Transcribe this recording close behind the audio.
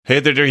Hey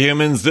there, dear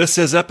humans. This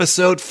is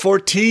episode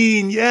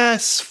 14.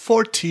 Yes,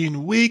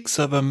 14 weeks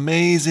of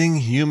amazing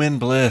human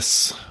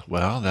bliss.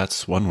 Well,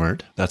 that's one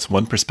word. That's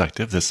one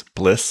perspective, this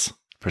bliss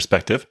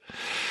perspective.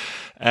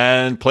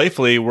 And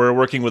playfully, we're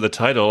working with a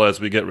title as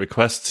we get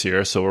requests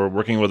here. So we're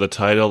working with a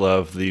title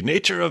of The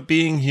Nature of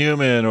Being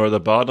Human, or The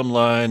Bottom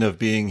Line of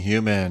Being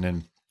Human.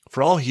 And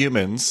for all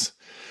humans,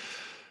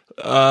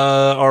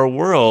 our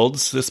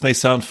worlds, this may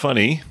sound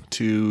funny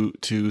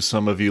to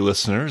some of you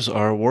listeners,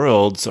 our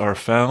worlds are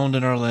found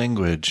in our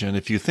language. And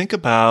if you think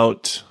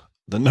about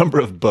the number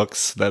of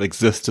books that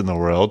exist in the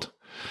world,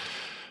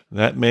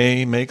 that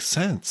may make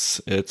sense.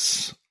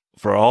 It's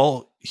for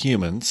all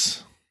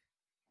humans,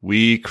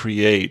 we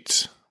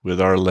create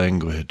with our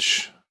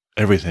language.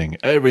 Everything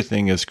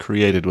is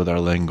created with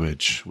our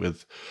language,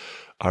 with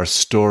our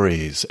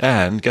stories.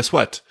 And guess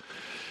what?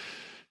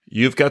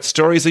 You've got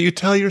stories that you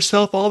tell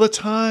yourself all the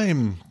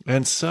time.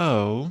 And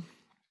so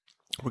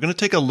we're going to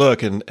take a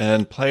look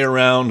and play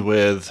around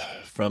with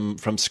from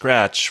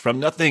scratch,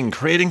 from nothing,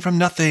 creating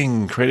from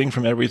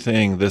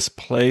everything, this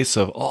place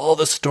of all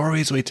the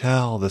stories we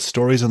tell, the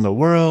stories in the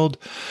world,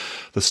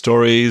 the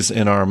stories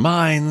in our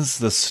minds,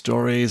 the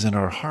stories in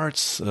our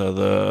hearts,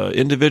 the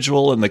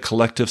individual and the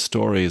collective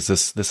stories,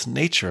 this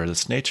nature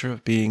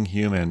of being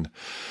human.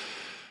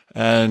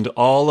 And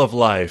all of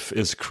life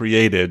is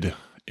created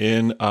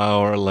in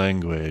our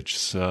language.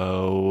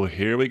 So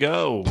here we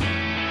go.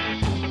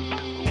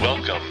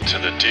 Welcome to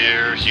the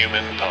Dear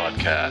Human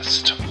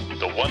Podcast,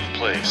 the one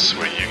place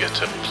where you get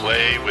to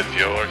play with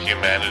your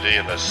humanity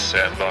in the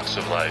sandbox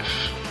of life.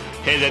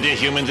 Hey there, dear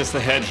humans, it's the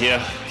head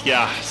here.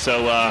 Yeah,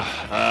 so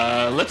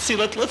let's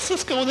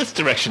go in this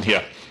direction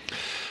here.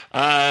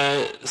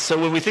 So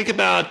when we think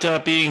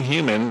about being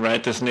human,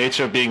 right, this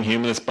nature of being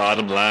human, this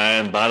bottom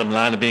line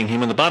of being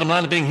human, the bottom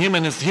line of being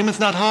human is human's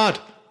not hard.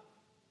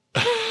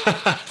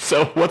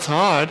 So what's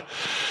hard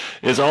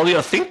is all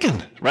your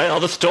thinking, right? All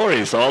the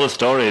stories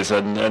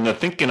and the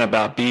thinking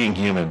about being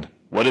human.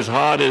 What is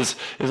hard is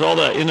all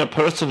the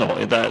interpersonal,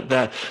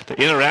 the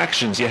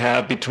interactions you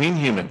have between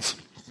humans.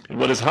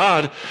 What is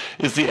hard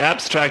is the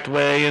abstract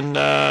way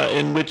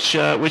in which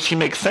you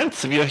make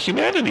sense of your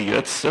humanity.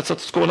 That's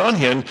what's going on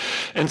here,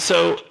 and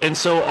so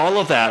all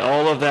of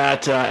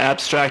that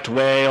abstract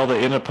way, all the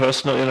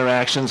interpersonal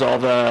interactions, all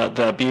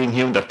the being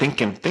human, the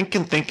thinking.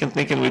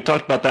 We've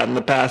talked about that in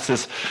the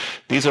past.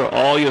 These are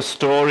all your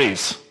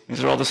stories.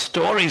 These are all the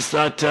stories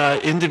that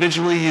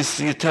individually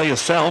you tell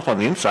yourself on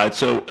the inside.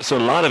 So a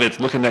lot of it's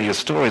looking at your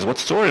stories. What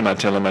story am I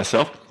telling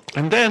myself?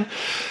 And then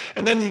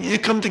you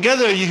come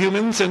together, you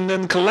humans, and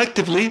then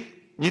collectively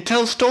you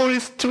tell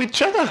stories to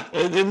each other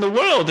in the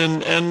world.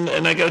 And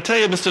I got to tell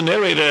you, Mr.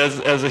 Narrator,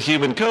 as a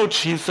human coach,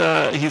 he's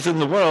in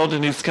the world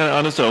and he's kind of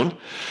on his own,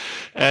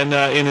 and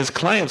in his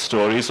client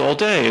stories all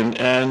day. And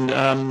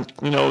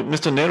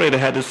Mr. Narrator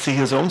had to see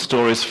his own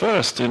stories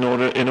first in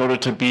order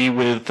to be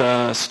with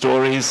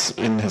stories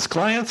in his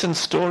clients and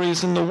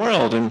stories in the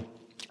world. And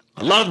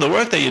a lot of the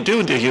work that you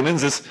do, dear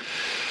humans, is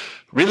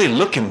really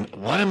looking,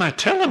 what am I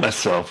telling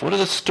myself? What are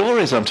the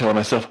stories I'm telling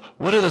myself?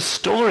 What are the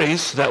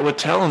stories that we're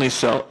telling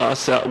ourselves? All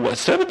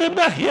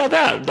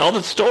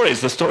the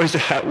stories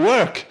at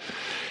work.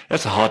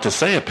 That's hard to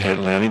say,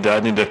 apparently. I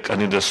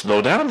need to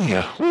slow down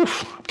here.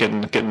 Oof,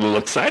 I'm getting a little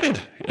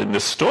excited in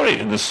this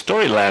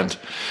storyland.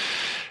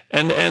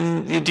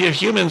 And dear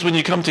humans, when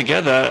you come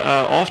together,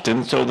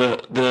 often, so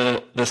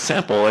the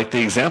sample, like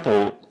the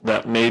example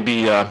that may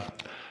be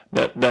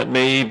that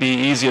may be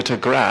easier to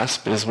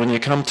grasp is when you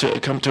come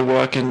to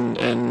work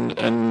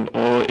and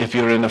or if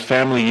you're in a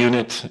family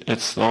unit,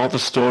 it's all the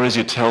stories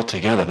you tell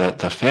together. That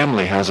the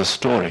family has a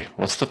story.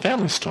 What's the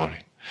family story?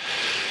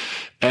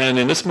 And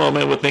in this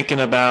moment, we're thinking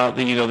about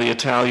the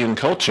Italian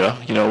culture,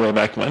 way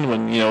back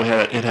when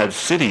it had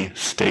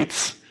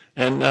city-states.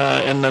 And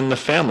then the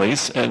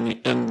families,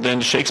 and then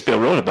Shakespeare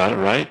wrote about it,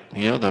 right?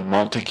 The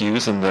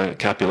Montagues and the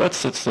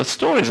Capulets. It's the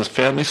stories, it's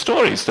family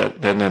stories, and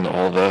then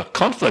all the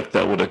conflict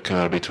that would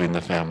occur between the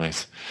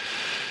families.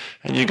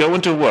 And you go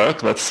into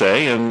work, let's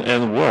say,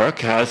 and work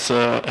has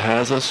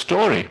a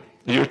story.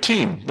 Your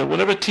team,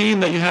 whatever team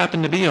that you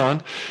happen to be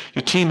on,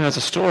 your team has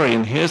a story.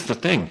 And here's the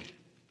thing.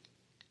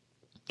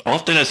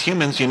 Often as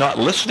humans, you're not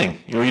listening.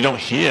 You don't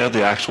hear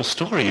the actual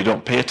story. You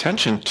don't pay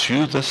attention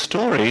to the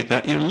story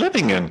that you're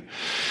living in.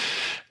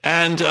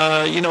 And,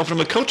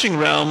 from a coaching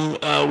realm,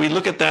 we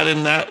look at that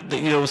in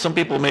that, some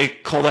people may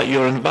call that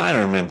your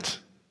environment.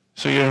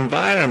 So your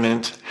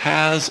environment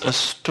has a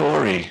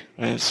story,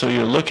 right? So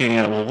you're looking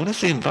at, well, what is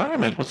the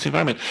environment? What's the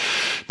environment?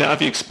 Now,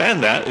 if you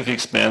expand that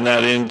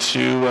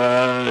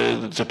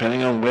into,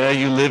 depending on where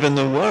you live in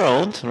the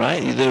world,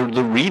 right? Either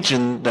the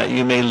region that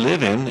you may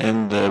live in,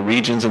 and the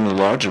regions and the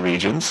larger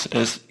regions,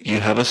 is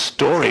you have a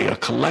story, a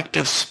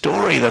collective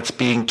story that's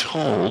being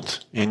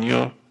told in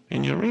your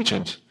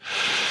regions.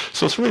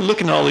 So it's really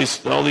looking at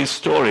all these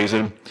stories.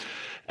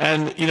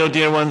 And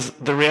dear ones,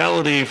 the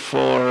reality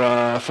for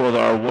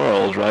our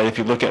world, right? If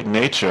you look at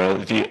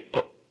nature,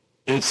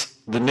 it's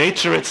the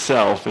nature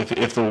itself.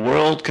 If the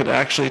world could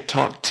actually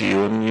talk to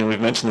you, and we've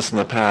mentioned this in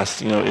the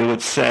past, it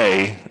would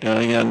say,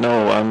 yeah,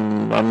 no,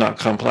 I'm not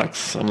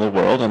complex. I'm the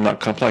world. I'm not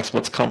complex.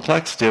 What's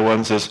complex, dear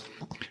ones, is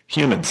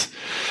humans.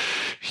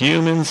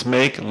 Humans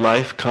make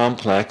life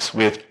complex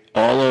with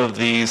all of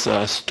these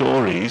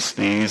stories,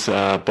 these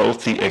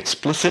both the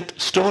explicit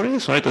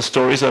stories, right, the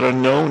stories that are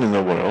known in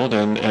the world,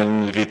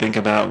 and if you think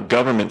about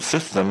government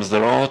systems,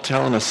 they're all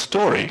telling a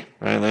story,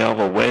 right? They have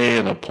a way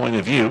and a point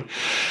of view.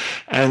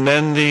 And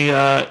then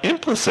the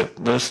implicit,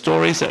 the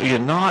stories that you're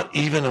not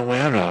even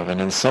aware of,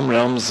 and in some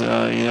realms,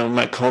 you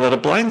might call that a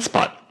blind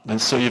spot. And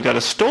so you've got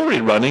a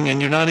story running and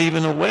you're not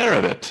even aware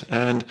of it.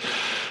 And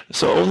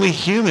so only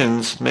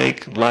humans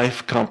make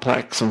life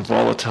complex and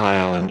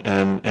volatile,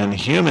 and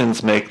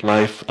humans make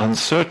life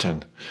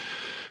uncertain,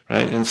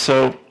 right? And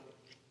so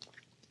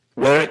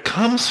where it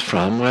comes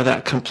from, where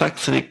that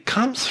complexity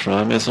comes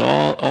from, is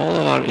all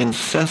of our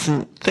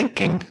incessant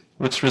thinking,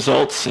 which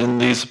results in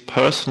these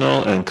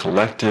personal and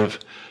collective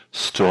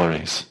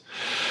stories.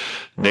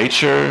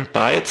 Nature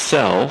by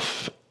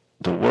itself,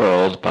 the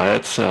world by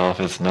itself,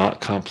 is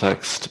not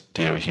complex,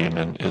 dear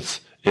human.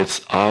 It's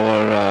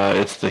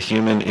the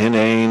human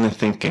inane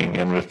thinking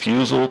and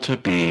refusal to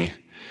be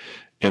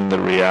in the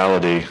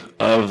reality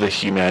of the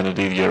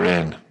humanity you're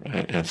in.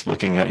 Right? It's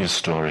looking at your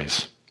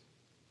stories.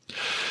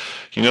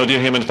 Dear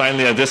human,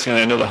 finally on this, and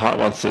I know the heart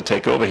wants to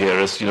take over here,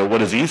 is,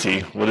 what is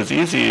easy? What is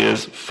easy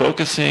is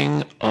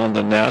focusing on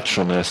the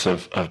naturalness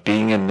of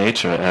being in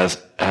nature as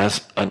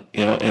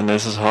and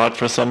this is hard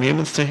for some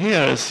humans to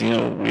hear, is,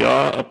 we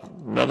are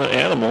another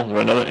animal.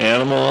 We're another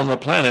animal on the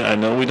planet. I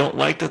know we don't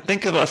like to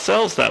think of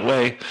ourselves that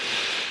way.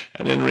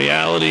 And in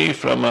reality,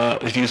 if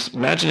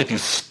you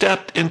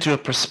stepped into a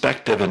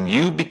perspective and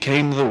you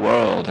became the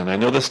world, and I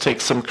know this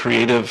takes some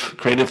creative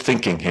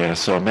thinking here,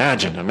 so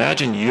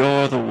imagine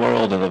you're the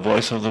world and the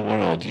voice of the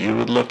world. You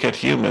would look at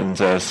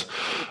humans as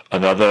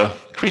another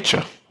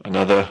creature,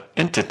 another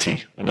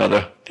entity,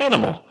 another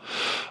animal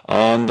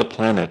on the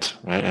planet,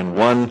 right? And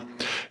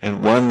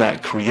one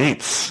that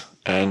creates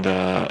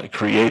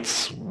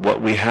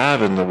what we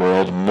have in the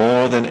world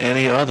more than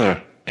any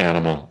other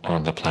animal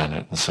on the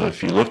planet. And so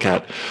if you look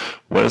at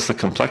where's the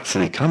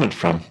complexity coming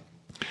from,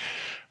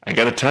 I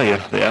got to tell you,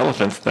 the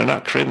elephants, they're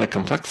not creating the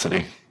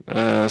complexity.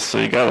 So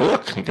you got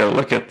to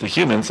look at the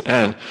humans,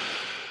 and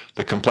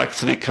the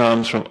complexity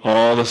comes from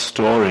all the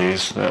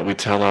stories that we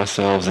tell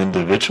ourselves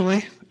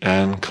individually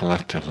and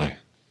collectively.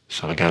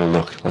 So we got to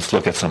look. Let's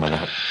look at some of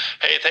that.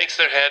 Hey, thanks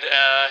there, Head.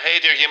 Hey,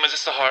 dear humans,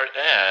 it's the heart.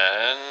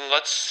 And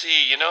let's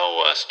see,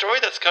 a story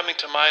that's coming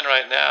to mind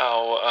right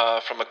now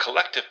from a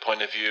collective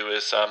point of view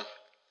is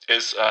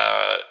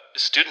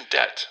student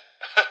debt,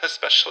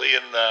 especially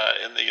in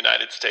the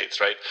United States,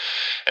 right?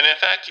 And in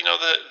fact,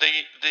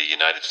 the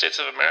United States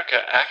of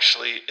America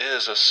actually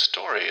is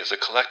a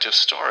collective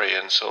story.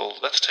 And so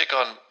let's take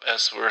on,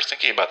 as we're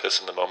thinking about this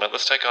in the moment,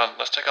 let's take on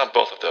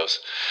both of those.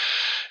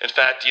 In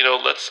fact,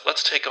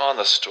 let's take on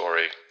the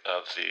story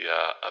of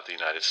the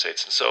United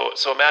States. And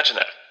so imagine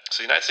that.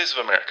 So the United States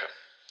of America,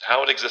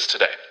 how it exists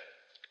today.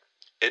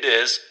 It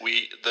is,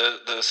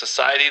 the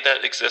society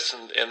that exists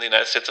in the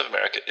United States of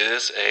America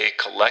is a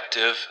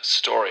collective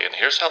story. And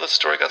here's how the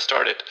story got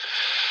started.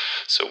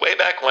 So way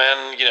back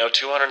when,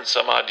 200 and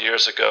some odd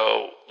years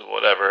ago,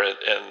 whatever,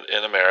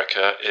 in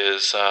America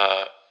is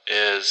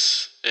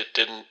it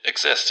didn't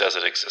exist as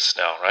it exists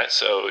now, right?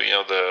 So,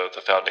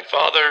 the founding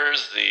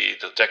fathers, the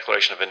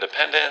Declaration of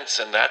Independence,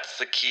 and that's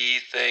the key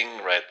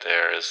thing right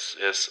there is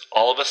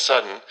all of a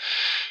sudden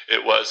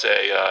it was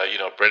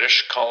a,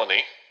 British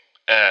colony,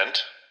 and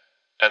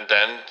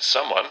then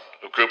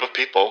a group of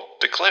people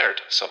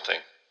declared something.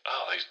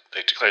 Oh,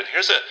 they declared.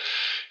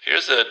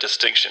 Here's a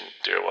distinction,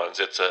 dear ones.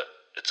 It's a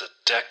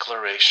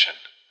declaration.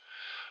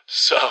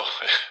 So,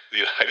 the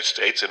United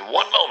States, in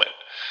one moment,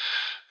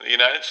 the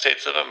United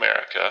States of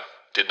America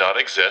did not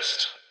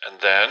exist, and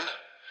then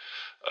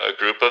a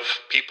group of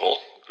people,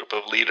 a group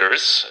of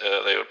leaders,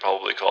 they would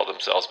probably call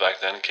themselves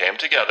back then, came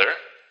together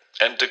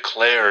and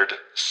declared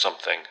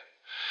something.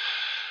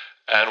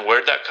 And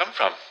where'd that come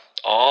from?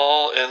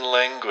 All in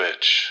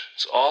language.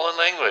 It's all in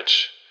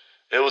language.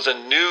 It was a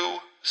new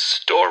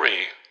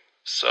story.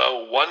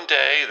 So one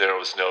day there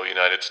was no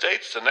United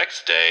States. The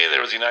next day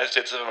there was the United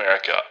States of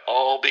America.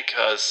 All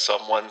because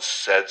someone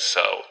said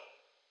so.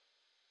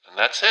 And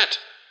that's it.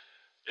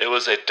 It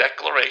was a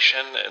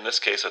declaration, in this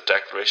case, a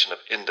declaration of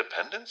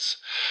independence.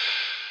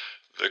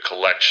 The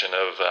collection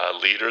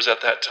of leaders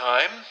at that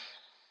time,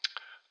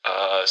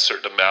 a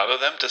certain amount of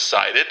them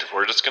decided,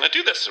 we're just going to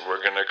do this, and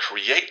we're going to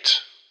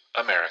create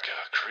America,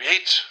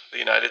 create the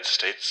United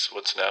States,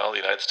 what's now the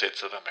United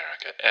States of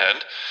America.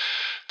 And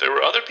there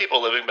were other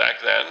people living back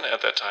then,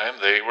 at that time,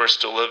 they were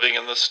still living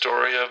in the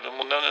story of,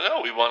 well, no,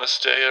 we want to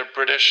stay a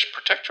British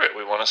protectorate,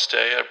 we want to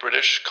stay a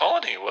British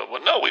colony. Well,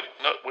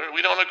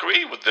 we don't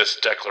agree with this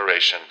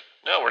declaration.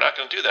 No, we're not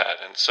going to do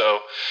that. And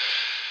so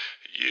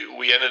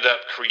we ended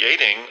up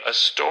creating a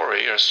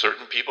story, or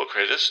certain people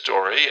created a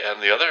story,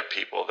 and the other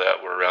people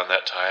that were around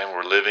that time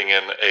were living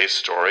in a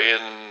story,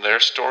 and their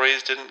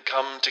stories didn't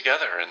come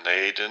together, and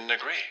they didn't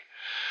agree.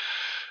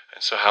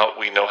 And so how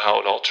we know how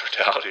it all turned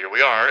out. Here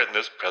we are in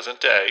this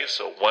present day.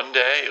 So one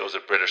day it was a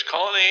British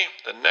colony.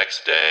 The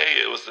next day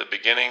it was the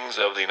beginnings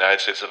of the United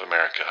States of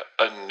America.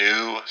 A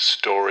new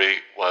story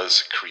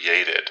was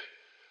created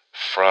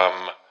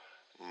from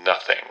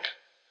nothing.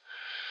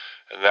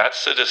 And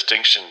that's the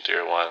distinction,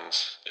 dear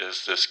ones,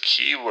 is this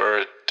key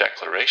word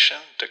declaration,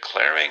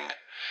 declaring,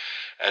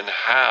 and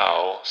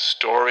how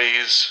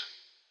stories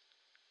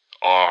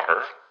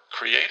are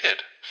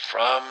created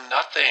from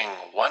nothing.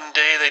 One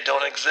day they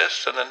don't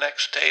exist, and the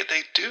next day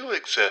they do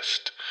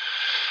exist.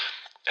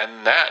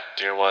 And that,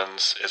 dear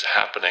ones, is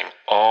happening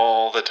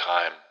all the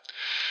time.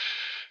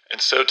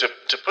 And so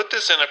to put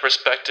this in a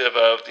perspective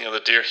of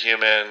the Dear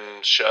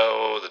Human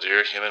show, the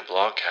Dear Human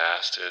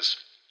blogcast is,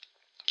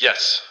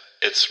 yes,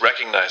 it's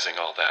recognizing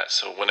all that.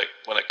 So when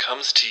it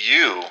comes to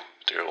you,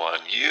 dear one,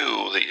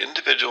 you, the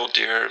individual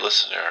dear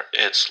listener,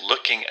 it's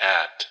looking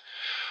at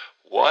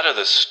what are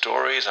the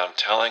stories I'm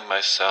telling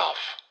myself,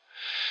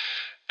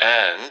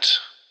 and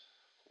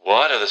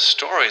what are the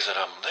stories that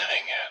I'm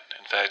living in.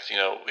 In fact,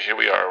 here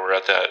we are. We're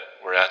at that.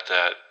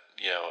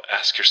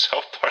 Ask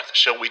yourself part of the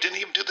show. We didn't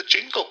even do the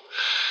jingle.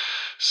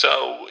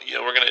 So,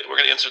 we're gonna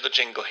insert the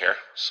jingle here.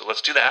 So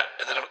let's do that,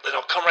 and then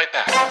I'll come right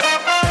back.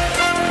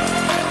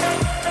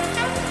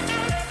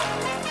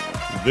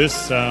 This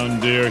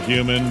sound, dear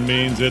human,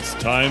 means it's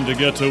time to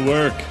get to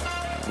work.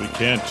 We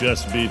can't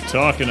just be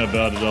talking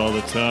about it all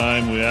the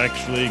time. We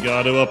actually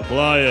got to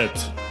apply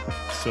it.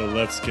 So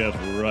let's get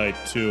right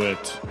to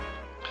it.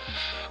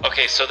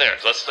 Okay, so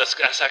let's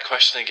ask that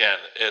question again.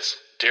 It's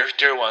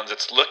dear ones,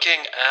 it's looking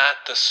at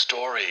the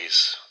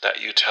stories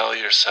that you tell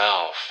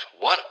yourself.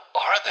 What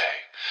are they?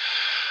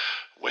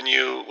 When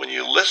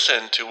you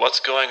listen to what's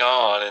going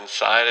on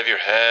inside of your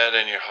head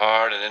and your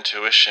heart and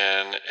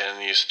intuition,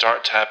 and you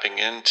start tapping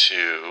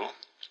into,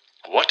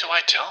 what do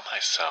I tell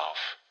myself?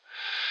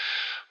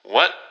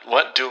 What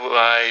do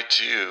I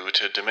do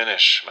to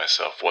diminish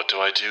myself? What do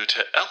I do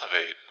to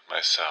elevate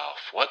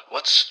myself?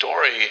 What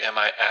story am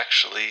I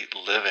actually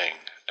living?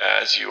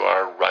 As you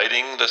are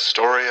writing the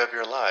story of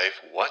your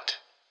life, what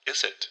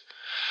is it?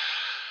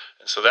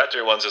 And so that,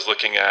 dear ones, is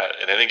looking at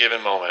any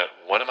given moment,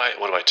 what do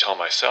I tell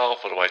myself?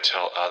 What do I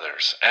tell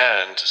others?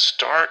 And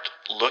start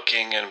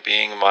looking and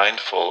being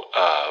mindful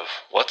of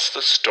what's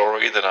the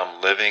story that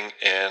I'm living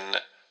in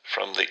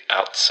from the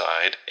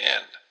outside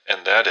in.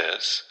 And that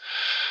is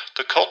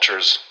the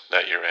cultures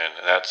that you're in.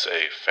 And that's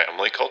a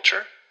family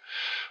culture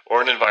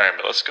or an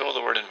environment. Let's go with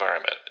the word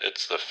environment.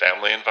 It's the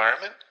family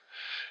environment.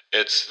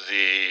 It's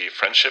the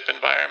friendship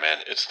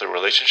environment. It's the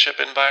relationship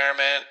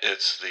environment.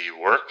 It's the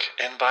work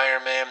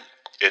environment.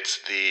 It's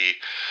the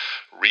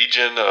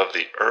region of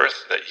the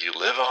earth that you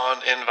live on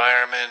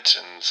environment,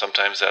 and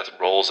sometimes that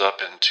rolls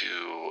up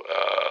into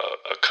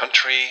a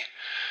country.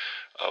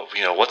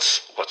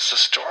 What's the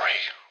story?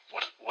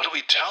 What do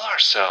we tell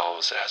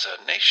ourselves as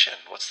a nation?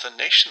 What's the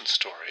nation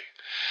story?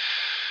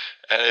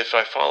 And if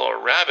I follow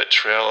a rabbit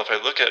trail, if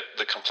I look at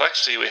the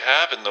complexity we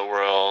have in the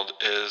world,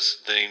 is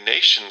the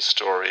nation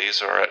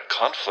stories are at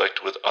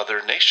conflict with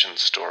other nation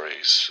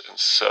stories. And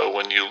so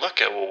when you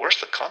look at, where's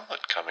the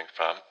conflict coming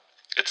from?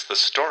 It's the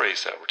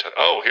stories that we're telling.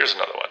 Oh, here's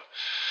another one.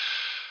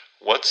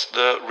 What's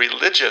the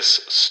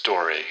religious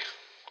story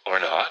or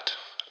not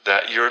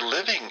that you're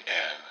living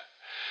in?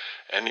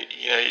 And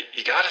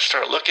you got to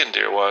start looking,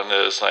 dear one,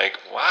 as like,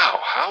 wow,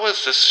 how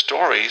is this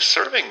story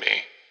serving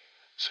me?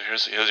 So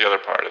here's the other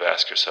part of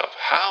ask yourself,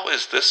 how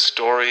is this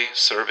story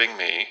serving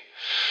me?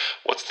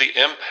 What's the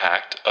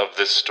impact of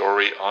this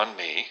story on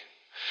me?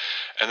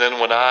 And then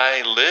when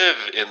I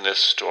live in this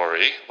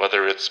story,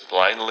 whether it's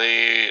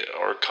blindly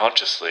or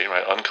consciously,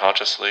 right,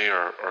 unconsciously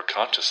or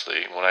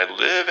consciously, when I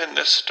live in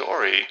this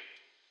story,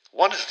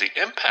 what is the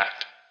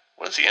impact?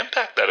 What is the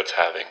impact that it's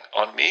having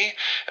on me?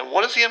 And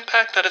what is the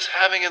impact that it's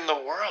having in the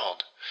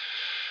world?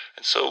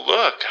 And so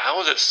look,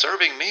 how is it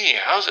serving me?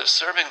 How is it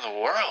serving the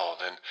world?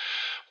 And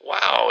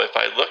wow, if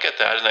I look at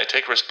that and I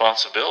take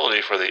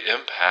responsibility for the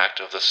impact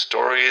of the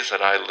stories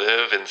that I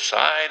live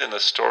inside and the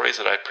stories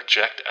that I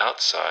project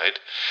outside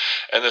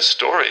and the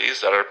stories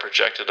that are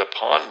projected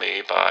upon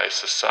me by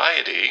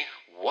society,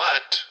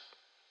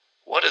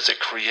 what is it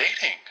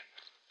creating?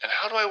 And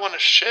how do I want to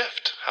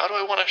shift? How do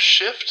I want to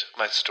shift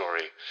my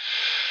story?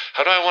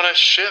 How do I want to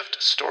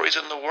shift stories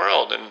in the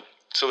world? And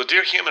so the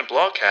Dear Human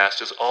blogcast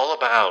is all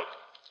about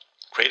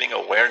creating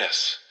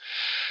awareness.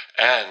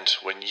 And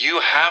when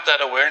you have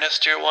that awareness,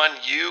 dear one,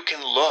 you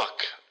can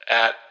look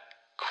at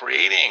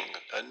creating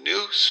a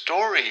new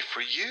story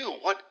for you.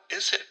 What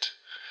is it?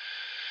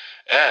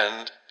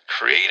 And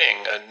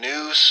creating a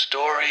new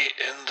story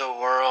in the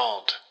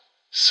world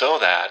so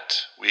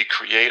that we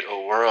create a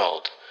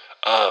world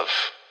of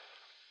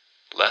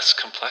less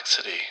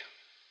complexity.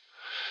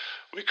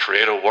 We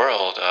create a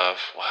world of,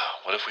 wow,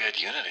 what if we had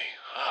unity?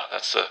 Oh,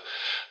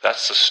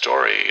 that's the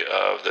story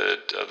of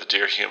the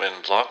Dear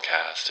Human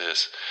blogcast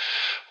is,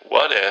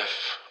 what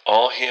if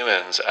all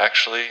humans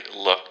actually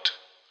looked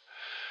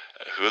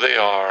at who they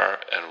are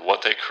and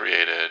what they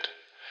created,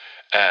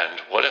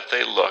 and what if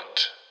they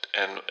looked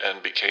and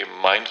became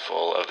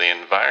mindful of the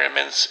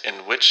environments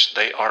in which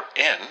they are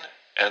in,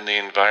 and the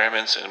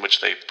environments in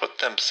which they put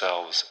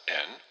themselves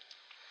in,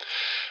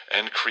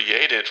 and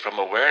created from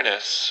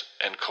awareness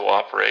and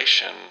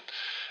cooperation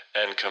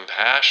and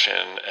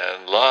compassion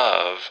and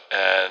love,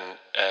 and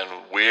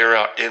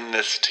we're in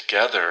this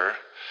together,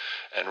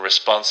 and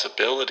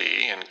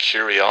responsibility and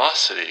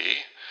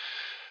curiosity.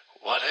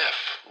 What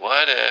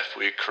if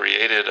we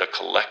created a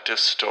collective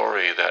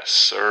story that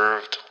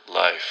served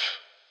life?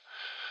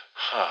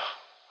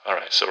 All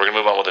right, so we're going to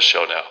move on with the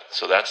show now.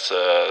 So that's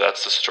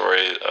the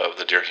story of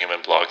the Dear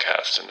Human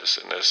blogcast in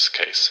this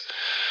case.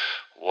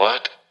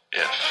 What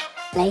if?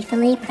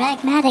 Playfully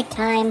pragmatic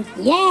time.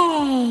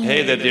 Yay!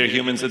 Hey there, dear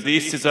humans.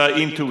 This is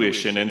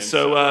intuition. And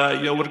so,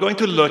 we're going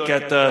to look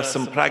at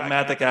some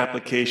pragmatic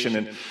application.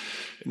 And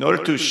in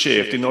order to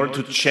shift, in order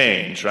to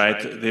change,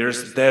 right,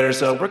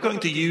 we're going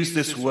to use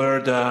this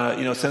word,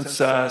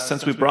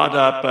 since we brought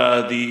up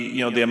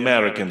the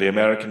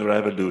American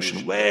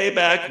Revolution, way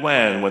back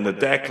when the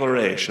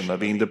Declaration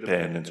of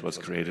Independence was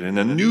created. And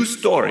a new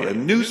story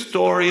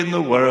in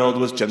the world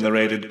was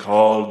generated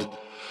called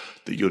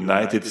the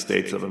United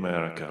States of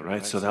America,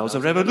 right? So that was a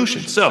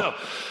revolution. So,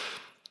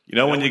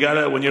 when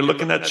you're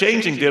looking at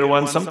changing, dear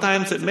ones,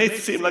 sometimes it may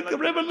seem like a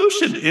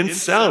revolution in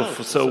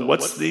itself. So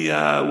what's the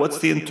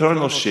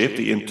internal shift?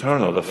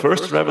 The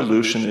first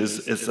revolution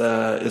is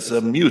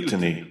a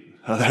mutiny.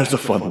 There's a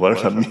fun word,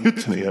 a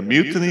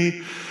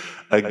mutiny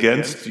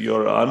against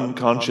your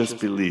unconscious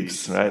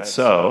beliefs, right?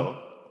 So,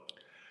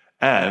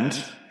 and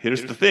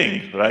here's the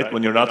thing, right?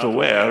 When you're not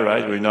aware,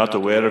 right? When you're not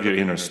aware of your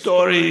inner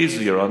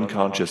stories, your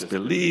unconscious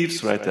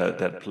beliefs, right?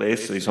 That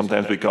place,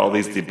 sometimes we call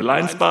these the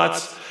blind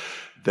spots.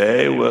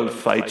 They will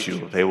fight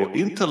you. They will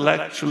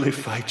intellectually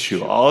fight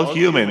you. All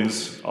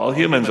humans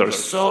are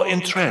so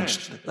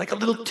entrenched, like a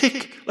little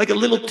tick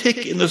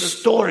in the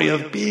story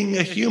of being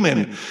a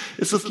human.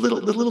 It's the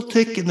little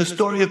tick in the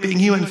story of being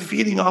human,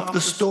 feeding off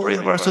the story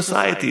of our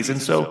societies.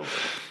 And so,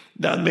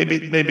 now, maybe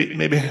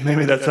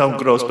that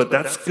sounds gross, but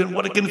that's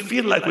what it can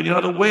feel like when you're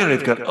not aware.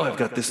 I've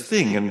got this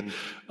thing, and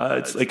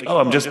it's like,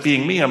 I'm just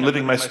being me. I'm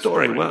living my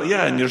story. Well,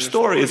 yeah, and your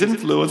story is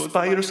influenced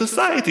by your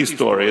society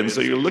story, and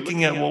so you're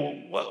looking at,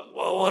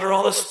 what are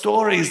all the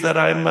stories that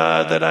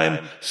I'm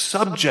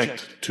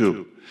subject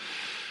to?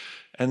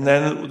 And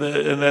then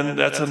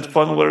that's a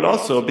fun word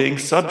also, being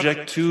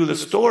subject to the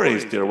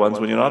stories, dear ones.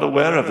 When you're not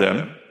aware of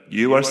them,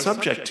 you are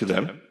subject to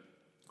them.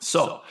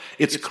 So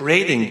it's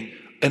creating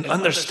and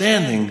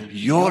understanding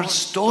your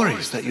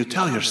stories that you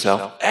tell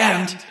yourself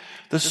and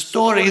the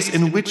stories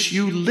in which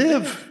you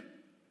live,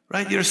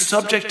 right? You're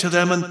subject to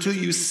them until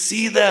you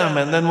see them.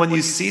 And then when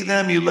you see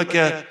them, you look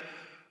at,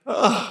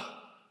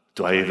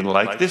 do I even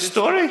like this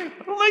story? I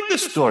don't like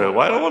this story.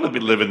 Why do I want to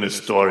be living this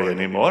story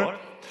anymore?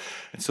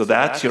 And so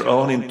that's your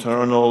own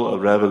internal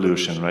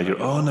revolution, right?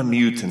 Your own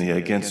mutiny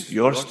against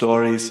your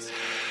stories.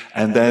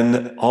 And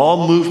then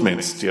all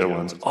movements, dear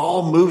ones,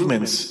 all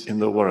movements in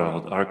the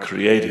world are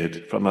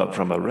created from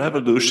a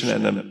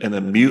revolution and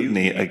a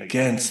mutiny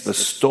against the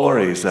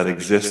stories that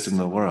exist in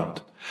the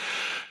world.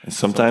 And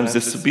sometimes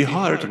this will be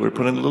hard. We're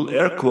putting little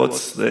air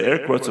quotes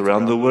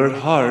around the word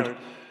hard.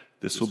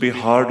 This will be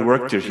hard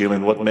work, dear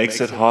human. What makes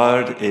it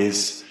hard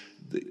is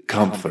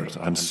comfort.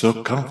 I'm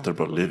so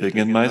comfortable living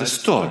in my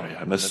story.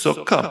 I'm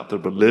so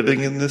comfortable living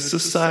in this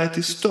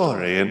society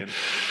story. And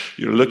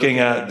you're looking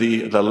at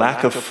the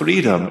lack of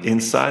freedom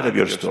inside of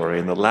your story,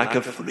 and the lack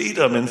of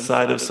freedom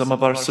inside of some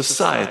of our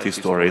society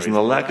stories, and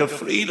the lack of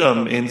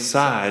freedom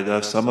inside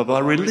of some of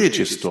our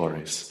religious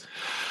stories.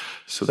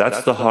 So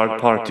that's the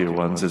hard part, dear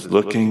ones, is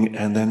looking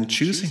and then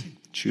choosing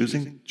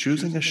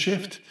a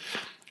shift.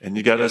 And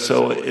you gotta,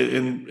 so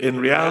in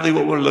reality,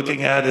 what we're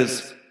looking at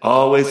is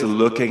always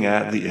looking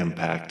at the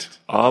impact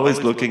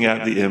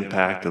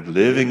of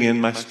living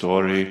in my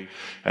story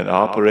and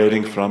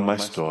operating from my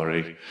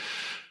story,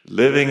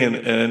 living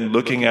and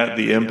looking at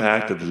the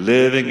impact of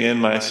living in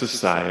my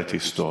society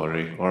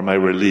story, or my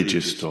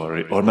religious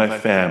story, or my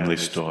family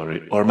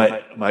story, or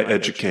my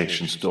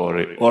education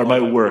story, or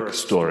my work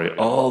story,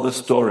 all the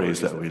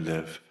stories that we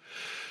live.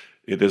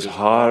 It is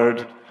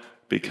hard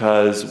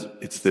because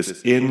it's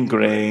this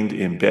ingrained,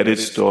 embedded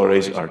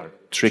stories are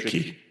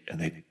tricky. And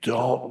they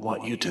don't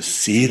want you to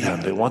see them.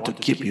 They want to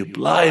keep you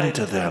blind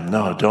to them.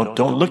 No, don't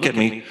look at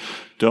me.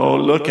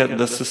 Don't look at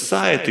the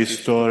society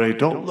story.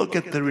 Don't look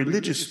at the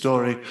religious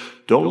story.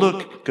 Don't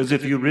look, because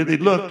if you really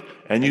looked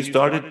and you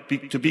started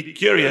to be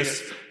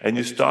curious and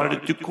you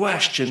started to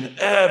question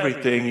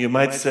everything, you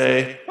might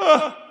say,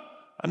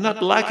 I'm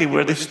not liking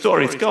where this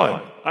story is going.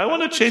 I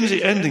want to change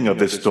the ending of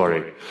this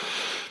story.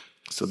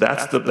 So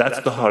that's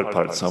the hard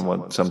part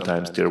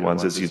sometimes, dear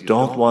ones, is you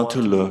don't want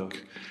to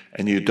look.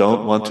 And you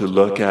don't want to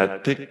look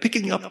at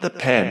picking up the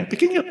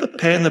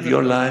pen of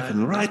your life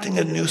and writing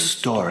a new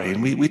story.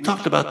 And we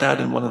talked about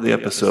that in one of the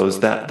episodes,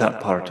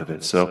 that part of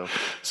it. So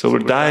we're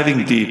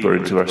diving deeper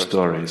into our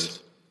stories.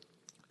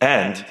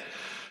 And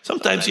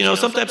sometimes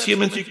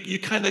humans, you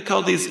kind of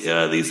call these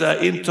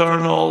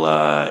internal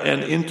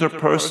and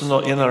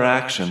interpersonal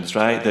interactions,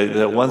 right?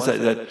 The ones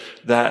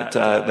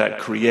that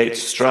create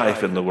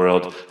strife in the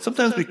world.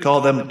 Sometimes we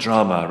call them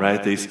drama,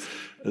 right?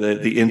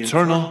 The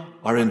internal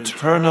our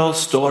internal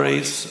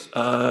stories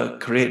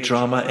create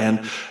drama,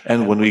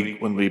 and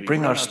when we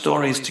bring our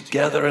stories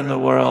together in the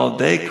world,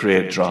 they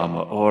create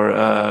drama. Or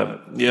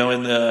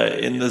in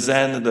the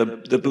Zen,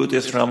 the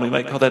Buddhist realm, we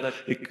might call that,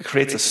 it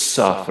creates a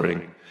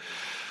suffering.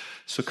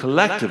 So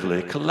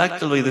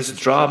collectively, this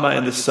drama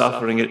and this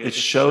suffering, it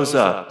shows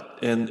up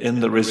in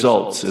the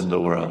results in the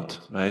world,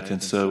 right?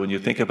 And so when you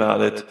think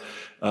about it,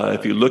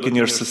 if you look in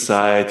your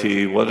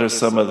society, what are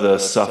some of the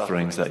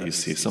sufferings that you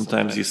see?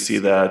 Sometimes you see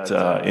that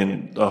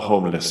in the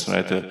homeless,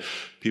 right? The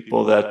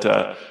people that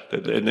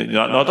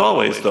not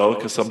always though,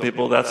 because some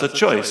people that's a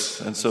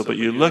choice. And so, but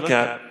you look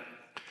at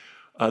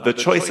the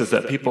choices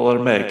that people are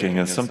making,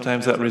 and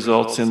sometimes that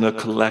results in the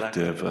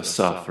collective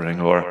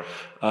suffering. Or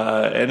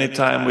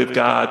anytime we've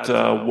got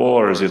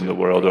wars in the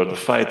world or the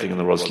fighting in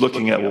the world, it's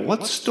looking at, well,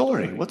 what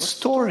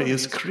story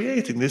is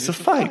creating this a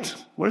fight?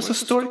 Where's the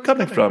story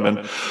coming from? And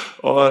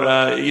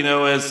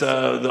as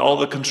all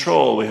the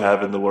control we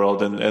have in the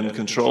world, and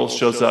control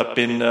shows up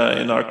in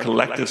our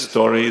collective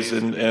stories,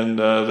 and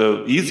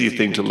the easy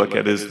thing to look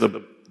at is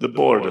the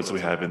borders we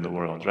have in the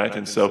world, right?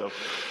 And so.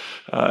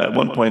 At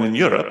one point in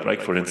Europe, right,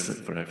 for instance,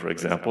 for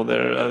example,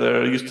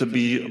 there used to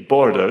be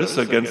borders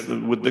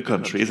with the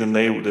countries, and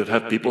they would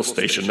have people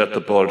stationed at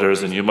the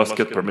borders, and you must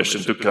get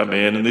permission to come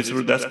in. And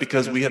that's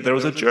because there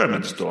was a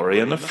German story,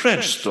 and a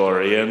French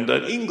story, and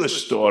an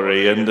English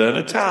story, and an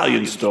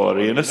Italian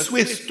story, and a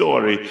Swiss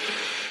story.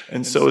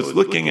 And so it's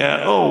looking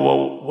at,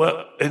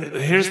 and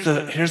here's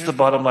the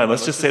bottom line.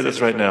 Let's just say this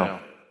right now.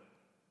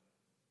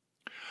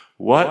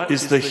 What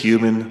is the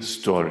human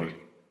story?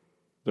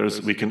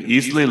 We can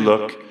easily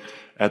look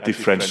at the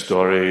French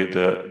story,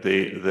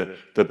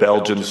 the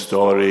Belgian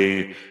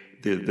story,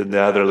 the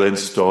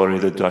Netherlands story,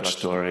 the Dutch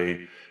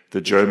story, the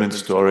German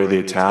story, the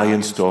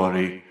Italian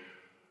story.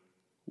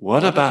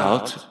 What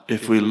about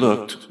if we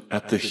looked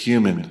at the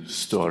human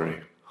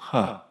story?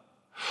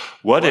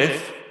 What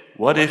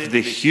if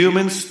the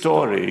human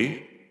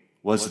story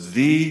was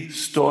the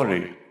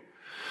story?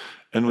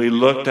 And we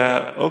looked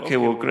at, okay,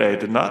 well,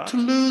 great, and not to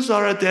lose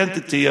our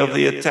identity of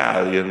the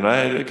Italian,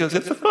 right? Because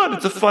it's a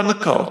fun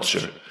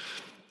culture.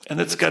 And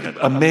it's got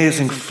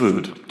amazing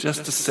food,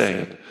 just to say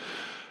it.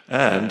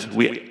 And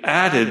we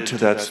added to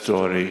that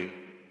story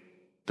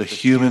the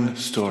human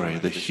story.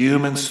 The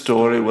human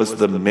story was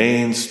the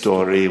main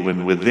story,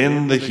 when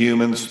within the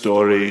human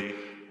story,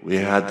 we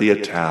had the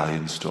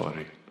Italian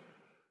story,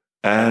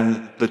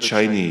 and the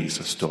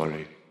Chinese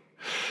story,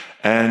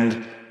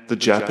 and the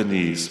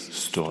Japanese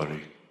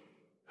story,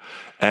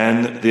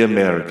 and the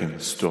American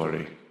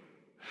story,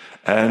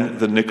 and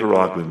the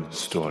Nicaraguan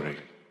story.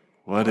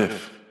 What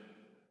if?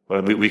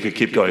 Well, we could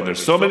keep going.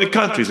 There's so many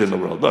countries in the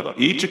world. Look,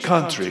 each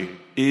country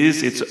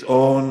is its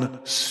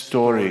own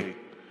story.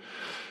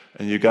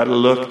 And you got to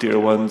look, dear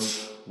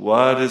ones,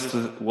 what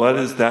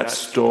is that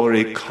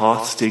story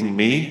costing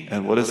me,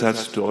 and what is that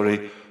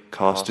story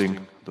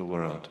costing the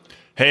world?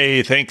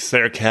 Hey, thanks,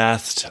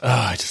 Saracast.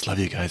 I just love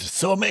you guys. It's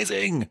so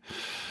amazing.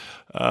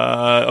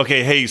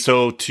 Okay, hey,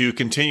 so to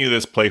continue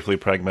this playfully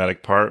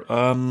pragmatic part,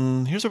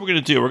 here's what we're going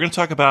to do. We're going to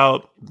talk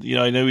about,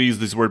 I know we use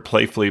this word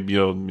playfully,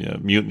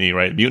 mutiny,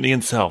 right? Mutiny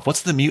in self.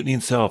 What's the mutiny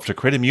in self? To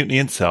create a mutiny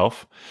in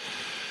self,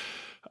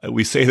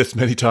 we say this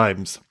many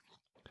times.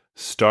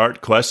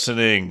 Start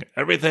questioning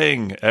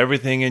everything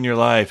in your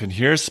life. And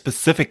here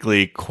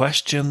specifically,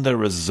 question the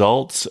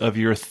results of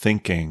your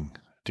thinking,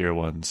 dear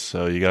ones.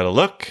 So you got to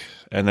look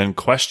and then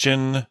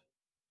question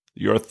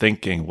your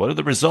thinking. What are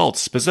the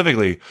results?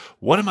 Specifically,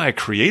 what am I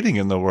creating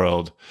in the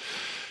world?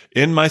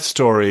 In my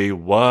story,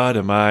 what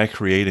am I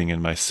creating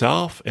in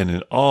myself and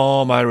in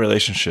all my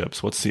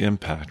relationships? What's the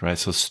impact, right?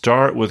 So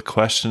start with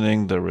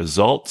questioning the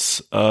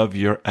results of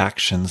your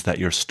actions that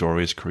your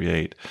stories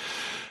create.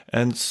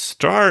 And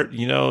start,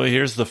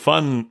 here's the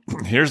fun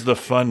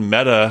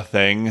meta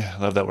thing. I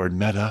love that word,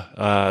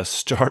 meta.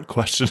 Start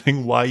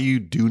questioning why you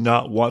do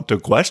not want to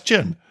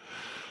question.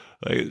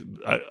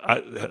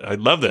 I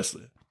love this.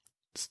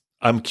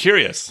 I'm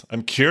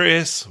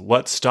curious.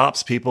 What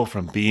stops people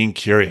from being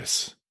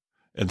curious?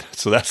 And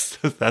so that's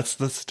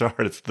the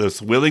start. It's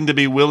this willing to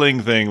be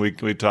willing thing we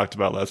talked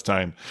about last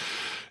time.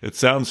 It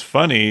sounds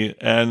funny,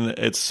 and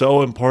it's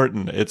so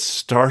important. It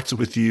starts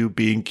with you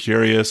being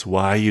curious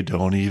why you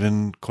don't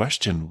even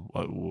question.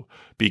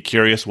 Be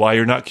curious why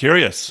you're not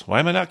curious. Why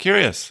am I not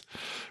curious?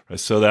 Right,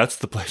 so that's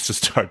the place to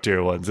start,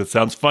 dear ones. It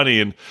sounds funny,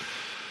 and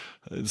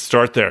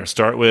start there.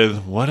 Start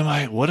with what if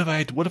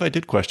I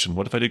did question?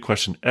 What if I did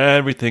question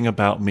everything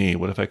about me?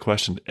 What if I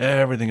questioned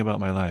everything about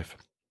my life?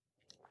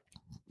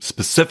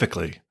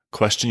 Specifically,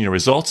 question your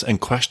results and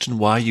question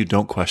why you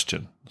don't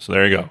question. So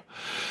there you go.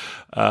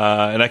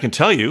 And I can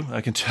tell you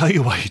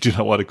why you do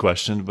not want to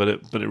question, but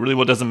it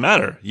really doesn't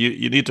matter.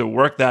 You need to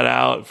work that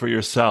out for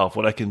yourself.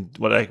 What I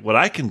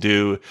can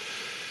do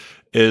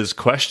is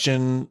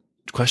question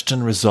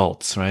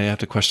results, right? I have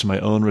to question my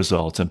own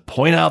results and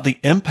point out the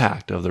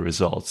impact of the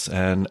results,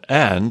 and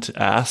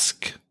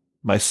ask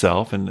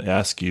myself and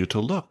ask you to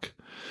look.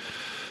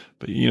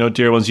 But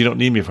dear ones, you don't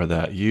need me for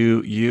that.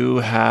 You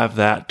have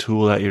that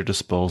tool at your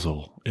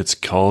disposal. It's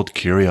called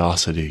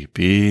curiosity,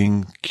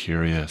 being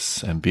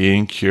curious, and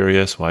being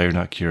curious why you're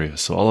not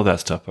curious. So all of that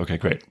stuff. Okay,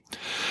 great.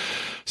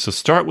 So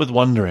start with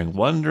wondering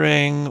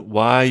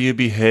why you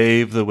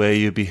behave the way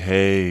you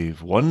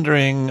behave,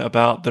 wondering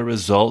about the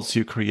results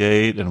you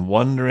create, and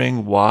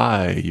wondering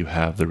why you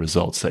have the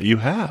results that you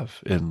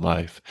have in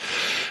life.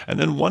 And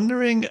then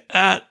wondering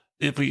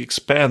if we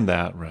expand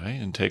that, right,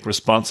 and take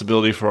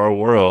responsibility for our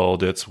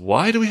world, it's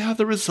why do we have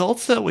the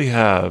results that we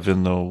have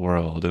in the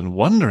world? And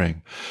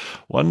wondering,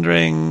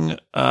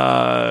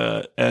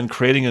 and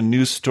creating a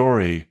new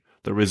story.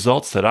 The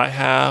results that I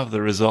have,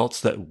 the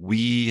results that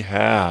we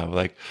have,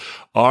 like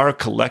our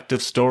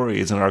collective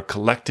stories and our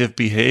collective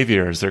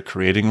behaviors, they're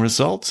creating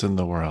results in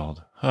the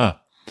world. And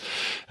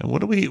what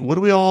do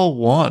we all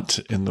want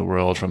in the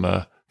world from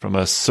a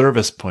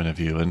service point of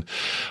view? And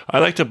I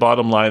like to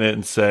bottom line it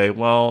and say,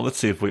 well, let's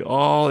see, if we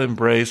all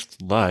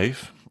embraced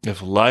life,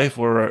 if life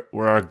were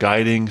our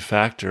guiding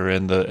factor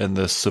and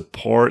the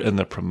support and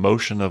the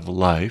promotion of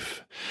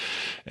life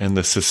and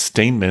the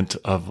sustainment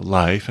of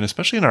life, and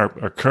especially in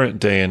our current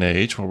day and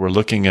age where we're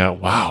looking at,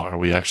 wow, are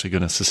we actually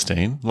going to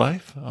sustain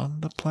life on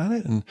the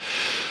planet? And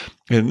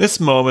in this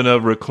moment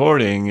of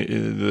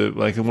recording,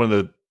 like one of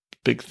the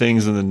big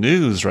things in the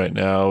news right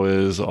now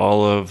is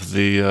all of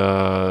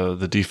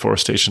the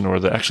deforestation, or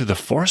the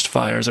forest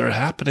fires that are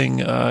happening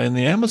in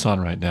the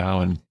Amazon right now.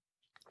 And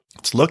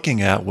it's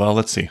looking at, well,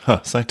 let's see,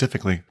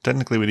 scientifically,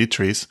 technically we need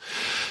trees.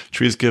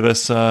 Trees give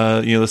us,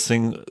 this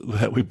thing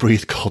that we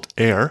breathe called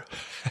air.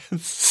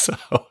 And so,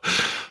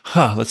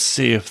 let's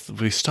see, if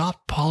we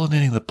stop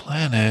pollinating the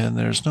planet and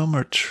there's no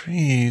more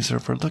trees, or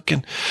if we're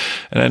looking,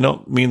 and I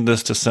don't mean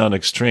this to sound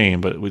extreme,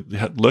 but we're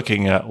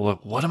looking at, well,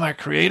 what am I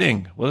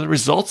creating? What are the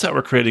results that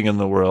we're creating in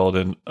the world?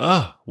 And,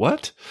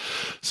 what?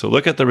 So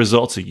look at the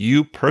results that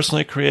you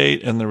personally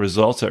create and the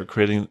results that we're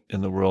creating in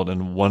the world,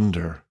 and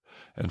wonder.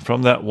 And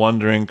from that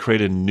wondering,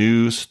 create a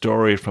new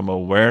story from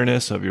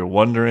awareness of your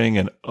wondering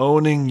and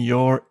owning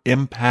your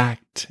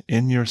impact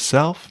in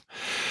yourself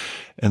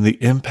and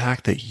the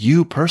impact that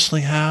you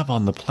personally have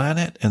on the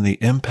planet and the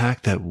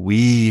impact that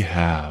we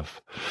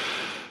have.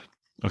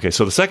 Okay,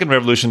 so the second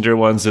revolution, dear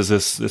ones, is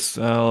this is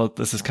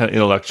kind of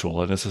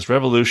intellectual, and it's this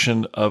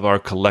revolution of our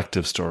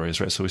collective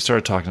stories, right? So we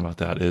started talking about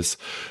that, is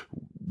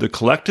the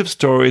collective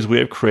stories we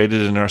have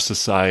created in our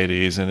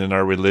societies and in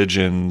our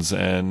religions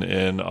and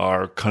in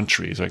our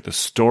countries, like the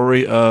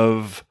story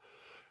of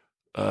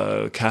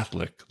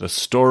Catholic, the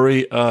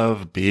story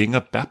of being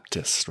a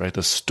Baptist, right?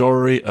 The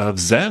story of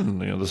Zen,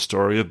 the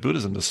story of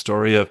Buddhism, the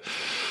story of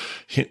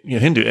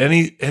Hindu,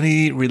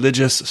 any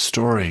religious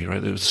story,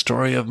 right? The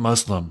story of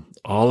Muslim.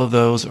 All of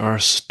those are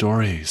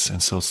stories.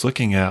 And so it's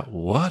looking at,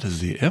 what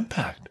is the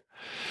impact?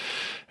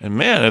 And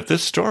man, if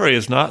this story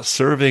is not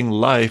serving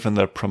life and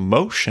the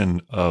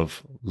promotion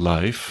of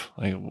life,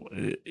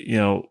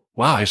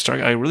 wow,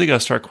 I really got to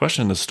start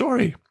questioning the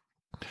story.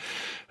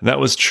 And that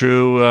was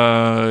true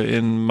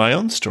in my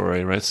own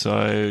story, right? So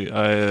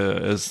I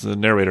as the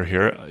narrator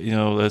here,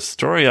 the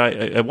story,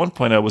 at one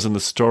point I was in the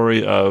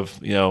story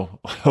of,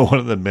 one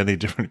of the many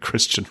different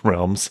Christian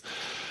realms.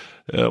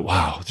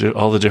 Wow,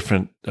 all the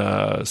different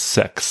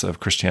sects of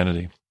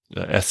Christianity,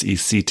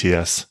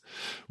 SECTS.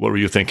 What were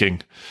you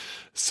thinking?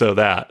 So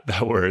that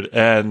word,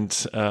 and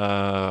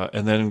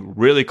then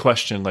really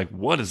question, like,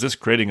 what is this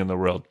creating in the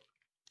world?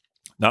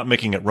 Not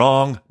making it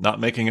wrong, not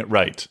making it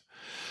right.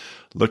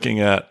 Looking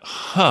at,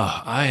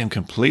 I am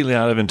completely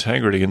out of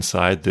integrity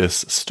inside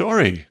this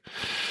story.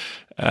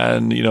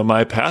 And,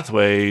 my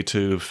pathway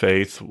to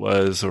faith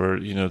was,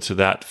 to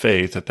that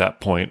faith at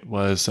that point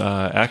was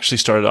actually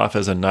started off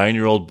as a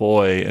 9-year-old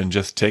boy and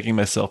just taking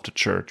myself to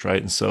church,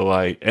 right? And so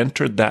I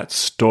entered that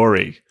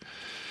story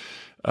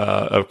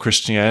of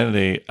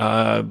Christianity.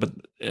 But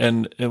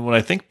when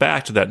I think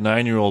back to that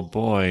 9-year-old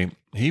boy,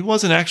 he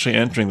wasn't actually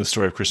entering the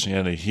story of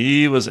Christianity.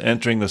 He was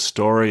entering the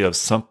story of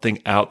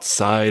something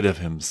outside of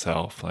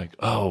himself. Like,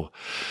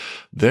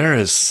 there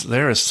is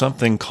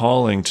something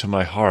calling to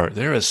my heart.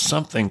 There is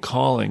something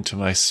calling to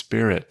my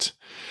spirit.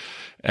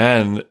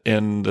 And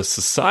in the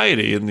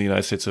society in the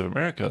United States of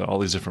America, all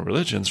these different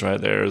religions,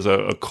 right, there's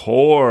a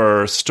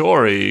core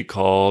story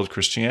called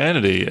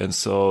Christianity. And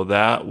so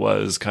that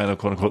was kind of,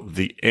 quote unquote,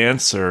 the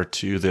answer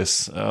to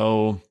this,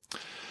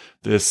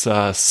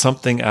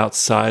 something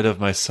outside of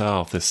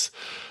myself.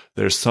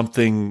 There's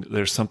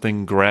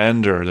something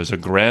grander. There's a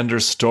grander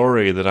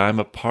story that I'm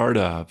a part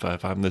of.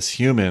 If I'm this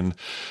human,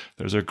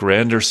 there's a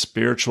grander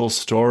spiritual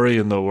story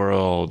in the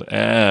world.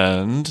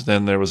 And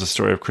then there was a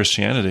story of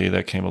Christianity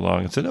that came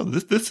along and said, no,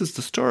 this is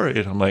the story.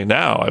 And I'm like,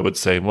 now I would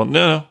say, well,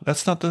 no,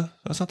 that's not the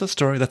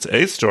story. That's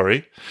a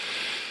story.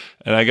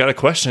 And I got to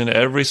question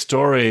every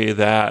story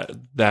that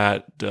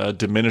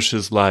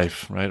diminishes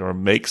life, right, or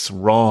makes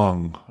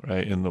wrong,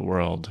 right, in the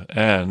world.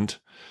 And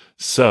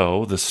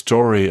so the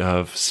story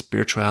of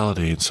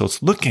spirituality. And so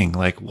it's looking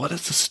like, what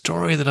is the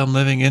story that I'm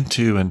living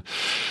into?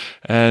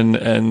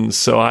 And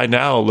so I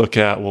now look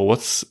at, well,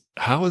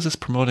 how is this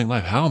promoting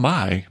life? How am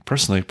I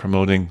personally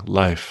promoting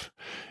life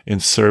in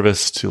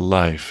service to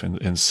life,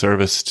 in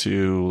service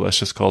to, let's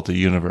just call it the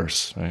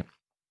universe, right?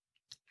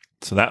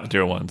 So that,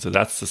 dear ones, so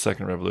that's the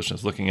second revolution,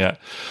 is looking at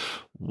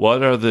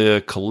what are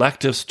the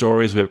collective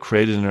stories we have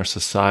created in our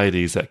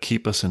societies that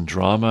keep us in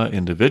drama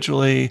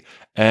individually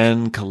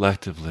and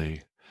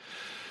collectively.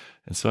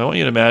 And so I want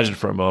you to imagine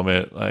for a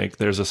moment, like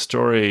there's a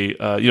story,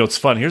 it's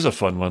fun. Here's a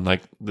fun one,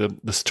 like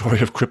the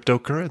story of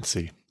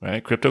cryptocurrency,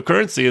 right?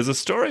 Cryptocurrency is a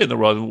story in the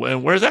world.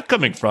 And where's that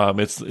coming from?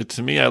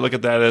 To me, I look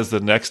at that as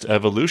the next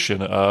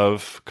evolution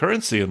of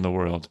currency in the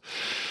world.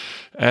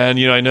 And,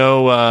 I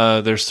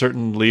know there's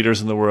certain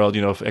leaders in the world,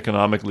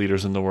 economic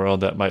leaders in the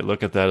world that might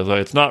look at that as like,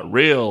 it's not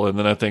real. And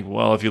then I think,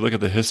 well, if you look at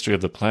the history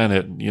of the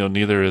planet,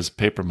 neither is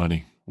paper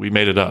money. We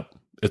made it up.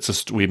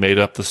 We made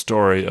up the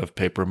story of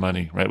paper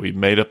money, right? We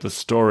made up the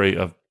story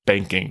of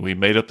banking. We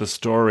made up the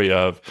story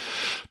of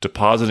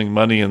depositing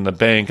money in the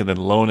bank and then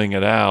loaning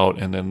it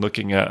out, and then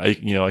looking at, I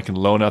can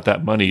loan out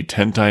that money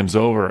 10 times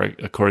over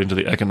according to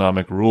the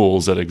economic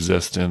rules that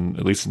exist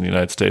at least in the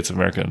United States of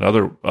America and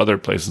other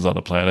places on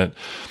the planet.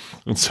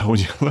 And so when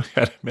you look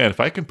at it, man,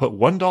 if I can put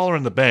 $1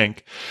 in the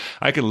bank,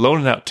 I can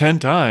loan it out 10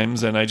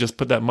 times, and I just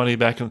put that money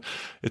back in,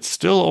 it's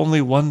still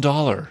only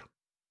 $1.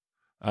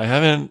 I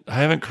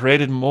haven't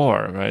created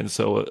more, right? And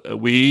so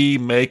we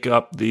make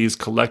up these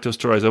collective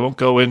stories. I won't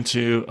go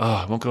into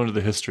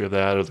the history of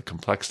that or the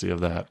complexity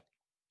of that.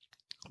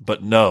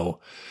 But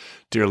no,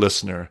 dear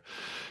listener,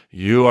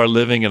 you are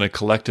living in a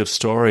collective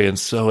story. And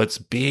so it's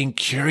being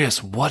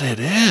curious what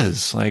it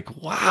is.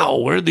 Like, wow,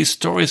 where did these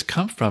stories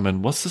come from?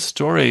 And what's the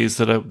stories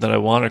that I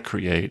want to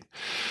create?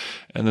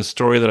 And the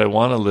story that I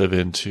want to live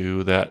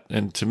into that,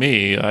 and to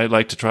me, I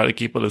like to try to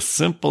keep it as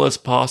simple as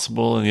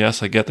possible. And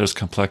yes, I get there's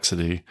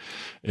complexity.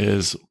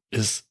 Is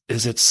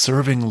it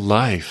serving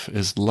life?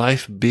 Is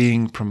life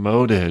being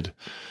promoted?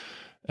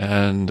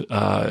 And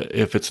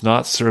if it's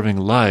not serving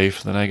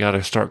life, then I got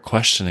to start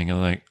questioning and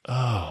like,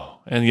 oh,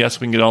 and yes,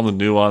 we can get all the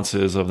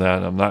nuances of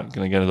that. I'm not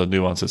going to get into the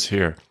nuances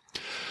here,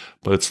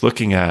 but it's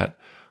looking at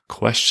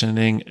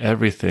questioning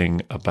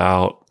everything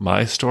about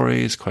my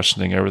stories,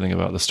 questioning everything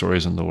about the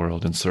stories in the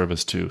world in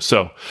service to.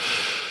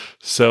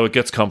 So it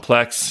gets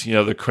complex,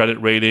 the credit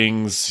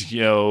ratings,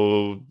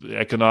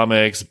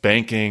 economics,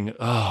 banking.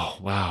 Oh,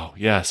 wow.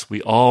 Yes,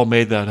 we all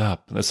made that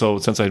up. And so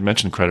since I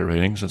mentioned credit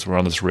ratings, since we're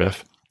on this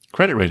riff,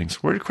 credit ratings,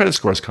 where do credit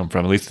scores come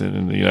from? At least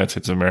in the United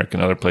States of America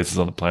and other places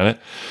on the planet.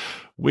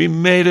 We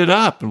made it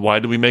up. And why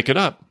do we make it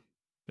up?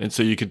 And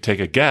so you could take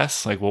a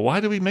guess, like, well, why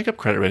do we make up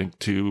credit rating?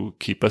 To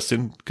keep us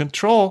in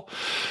control.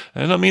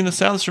 And I mean, this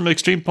sounds from an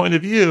extreme point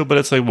of view, but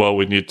it's like, well,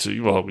 we need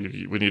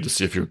to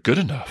see if you're good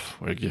enough,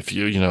 or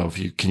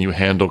if can you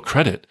handle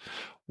credit?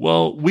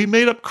 Well, we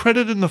made up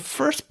credit in the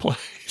first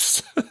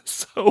place.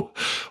 So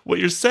what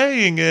you're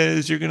saying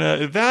is you're going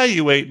to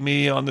evaluate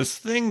me on this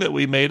thing that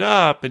we made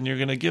up, and you're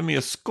going to give me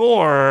a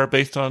score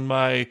based on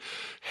my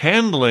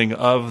handling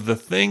of the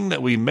thing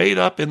that we made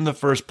up in the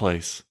first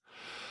place.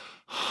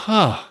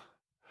 Huh.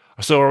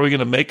 So are we going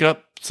to make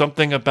up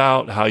something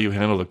about how you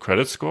handle the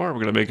credit score?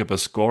 We're going to make up a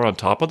score on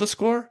top of the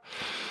score?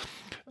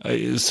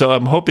 So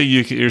I'm hoping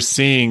you're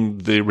seeing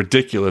the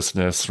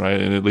ridiculousness,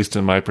 right? And at least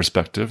in my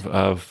perspective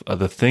of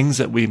the things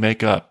that we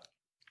make up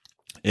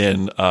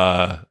in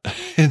a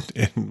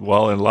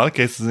lot of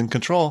cases in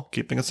control,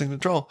 keeping us in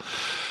control.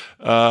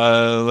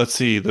 Let's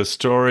see, the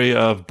story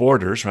of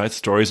borders, right?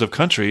 Stories of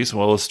countries.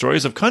 Well, the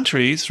stories of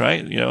countries,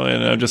 right?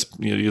 And I'm just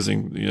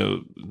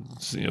using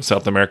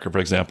South America, for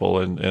example,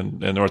 and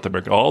North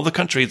America, all the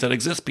countries that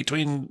exist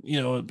between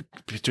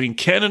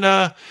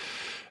Canada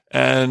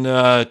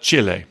and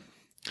Chile.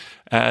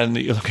 And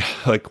you look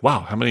at, like,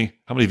 wow, how many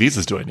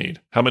visas do I need?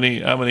 How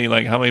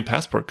many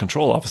passport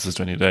control offices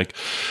do I need? Like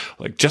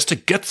just to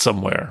get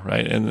somewhere,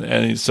 right?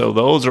 And so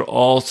those are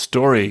all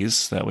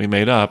stories that we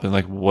made up. And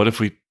like, what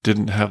if we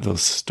didn't have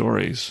those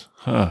stories?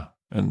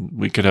 And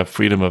we could have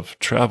freedom of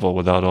travel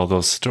without all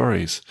those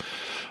stories.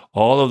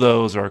 All of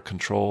those are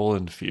control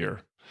and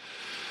fear.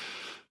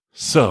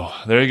 So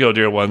there you go,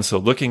 dear one. So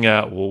looking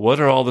at, well, what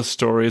are all the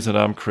stories that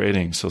I'm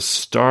creating? So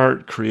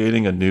start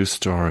creating a new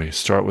story.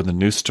 Start with a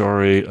new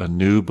story, a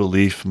new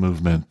belief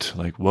movement.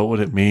 Like, what would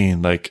it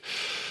mean? Like,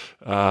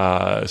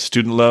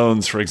 student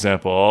loans, for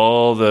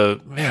example,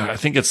 I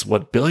think it's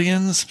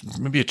billions,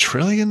 maybe $1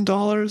 trillion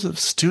of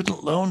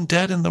student loan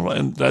debt in the world.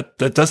 And that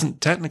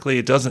doesn't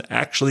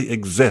actually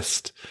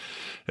exist.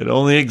 It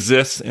only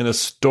exists in a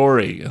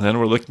story. And then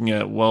we're looking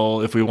at, well,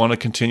 if we want to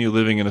continue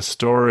living in a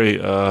story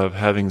of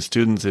having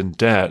students in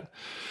debt,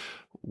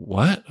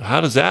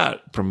 how does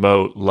that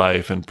promote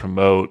life and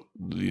promote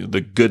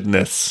the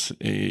goodness,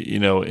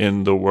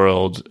 in the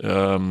world,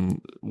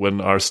 when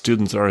our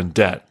students are in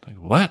debt? Like,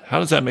 what? How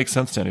does that make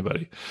sense to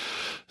anybody?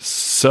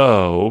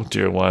 So,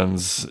 dear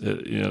ones,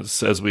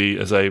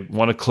 as I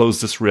want to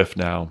close this riff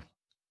now,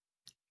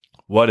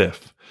 what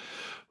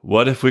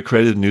if we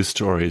created new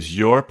stories?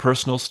 Your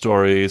personal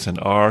stories and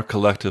our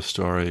collective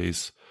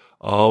stories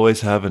always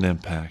have an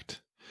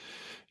impact.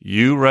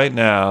 You right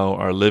now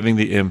are living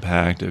the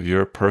impact of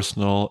your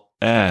personal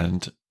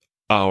and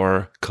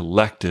our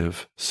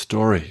collective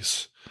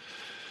stories.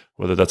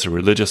 Whether that's a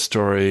religious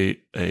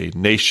story, a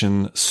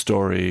nation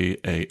story,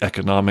 an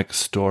economic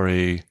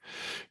story,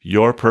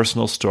 your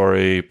personal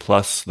story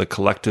plus the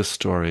collective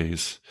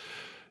stories,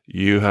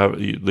 you're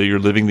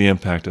living the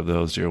impact of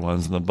those, dear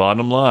ones. And the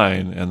bottom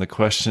line, and the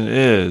question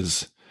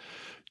is,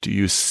 do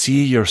you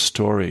see your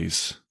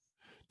stories?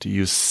 Do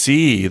you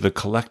see the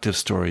collective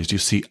stories? Do you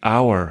see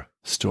our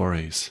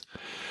stories?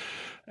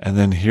 And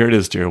then here it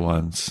is, dear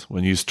ones.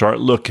 When you start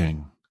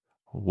looking,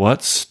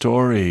 what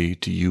story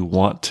do you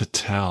want to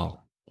tell?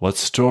 What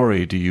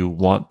story do you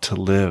want to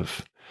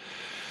live?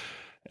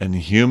 And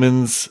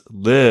humans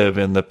live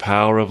in the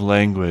power of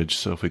language.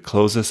 So if we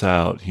close this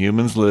out,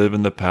 humans live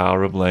in the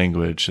power of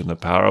language, and the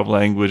power of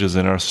language is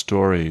in our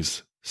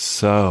stories.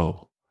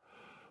 So,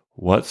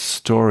 what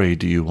story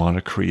do you want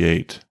to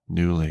create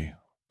newly?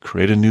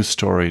 Create a new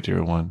story,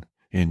 dear one,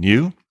 in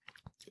you,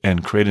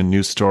 and create a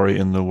new story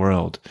in the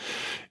world,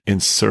 in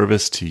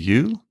service to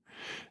you,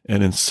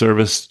 and in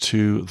service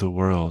to the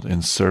world,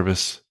 in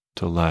service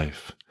to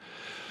life.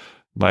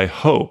 My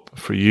hope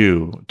for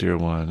you, dear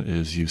one,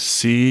 is you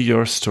see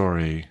your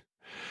story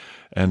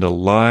and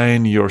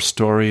align your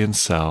story in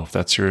self.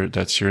 That's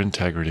your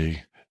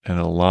integrity, and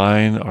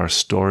align our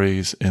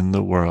stories in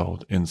the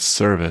world in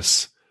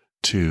service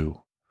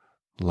to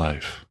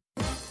life.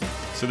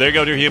 So there you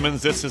go, dear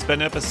humans. This has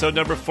been episode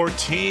number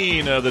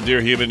 14 of the Dear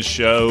Human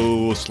Show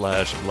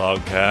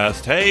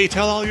 /blogcast. Hey,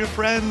 tell all your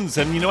friends.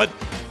 And you know what?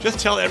 Just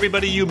tell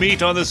everybody you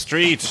meet on the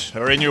street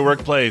or in your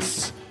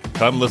workplace.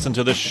 Come listen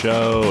to the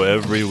show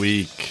every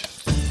week.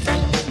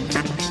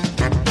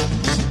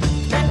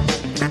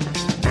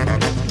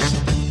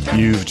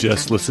 You've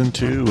just listened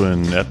to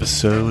an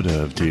episode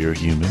of Dear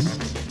Human.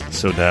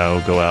 So now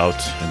go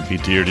out and be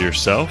dear to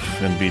yourself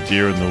and be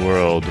dear in the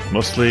world.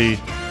 Mostly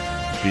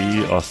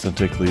be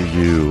authentically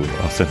you,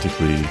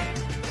 authentically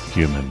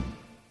human.